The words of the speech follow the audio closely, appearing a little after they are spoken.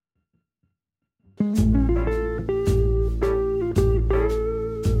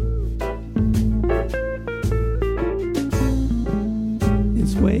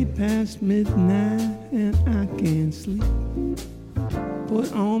It's way past midnight and I can't sleep.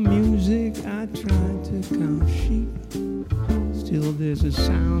 Put on music, I try to count sheep. Still there's a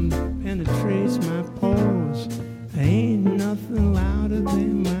sound that penetrates my pores. There ain't nothing louder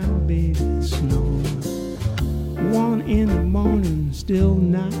than my baby's snore. 1 in the morning, still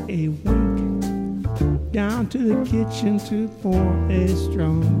not a wink. Down to the kitchen to pour a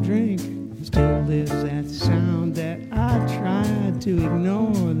strong drink. Still there's that sound that I tried to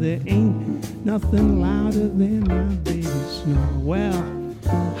ignore. There ain't nothing louder than my baby's snore. Well,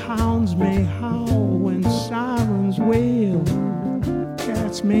 hounds may howl when sirens wail.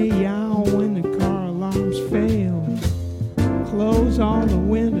 Cats may yowl when the car alarms fail. Close all the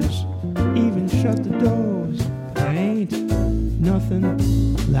windows, even shut the doors. There ain't nothing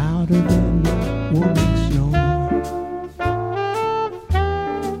louder than a woman's snore.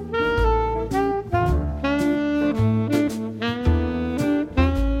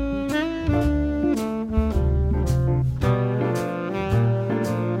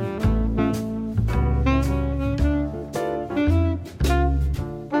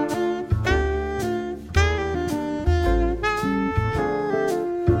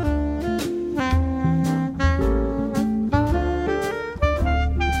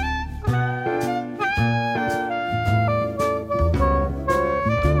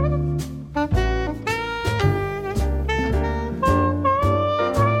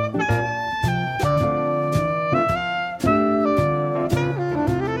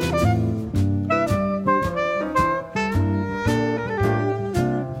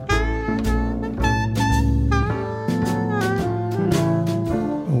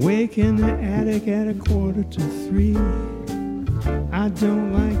 Awake in the attic at 2:45. I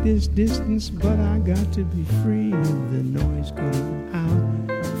don't like this distance, but I got to be free. The noise coming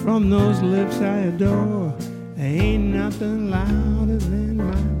out from those lips I adore. There ain't nothing louder than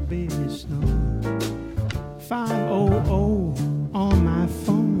my baby's snore. 500 on my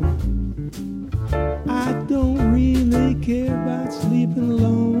phone. I don't really care about sleeping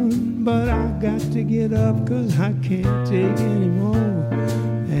alone, but I got to get up 'cause I can't take anymore.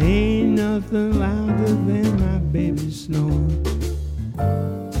 There ain't nothing louder than my baby's snore.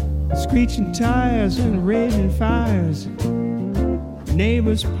 Screeching tires and raging fires,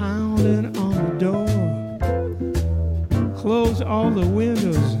 neighbors pounding on the door. Close all the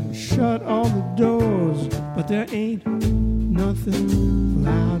windows, shut all the doors, but there ain't nothing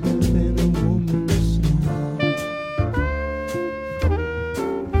louder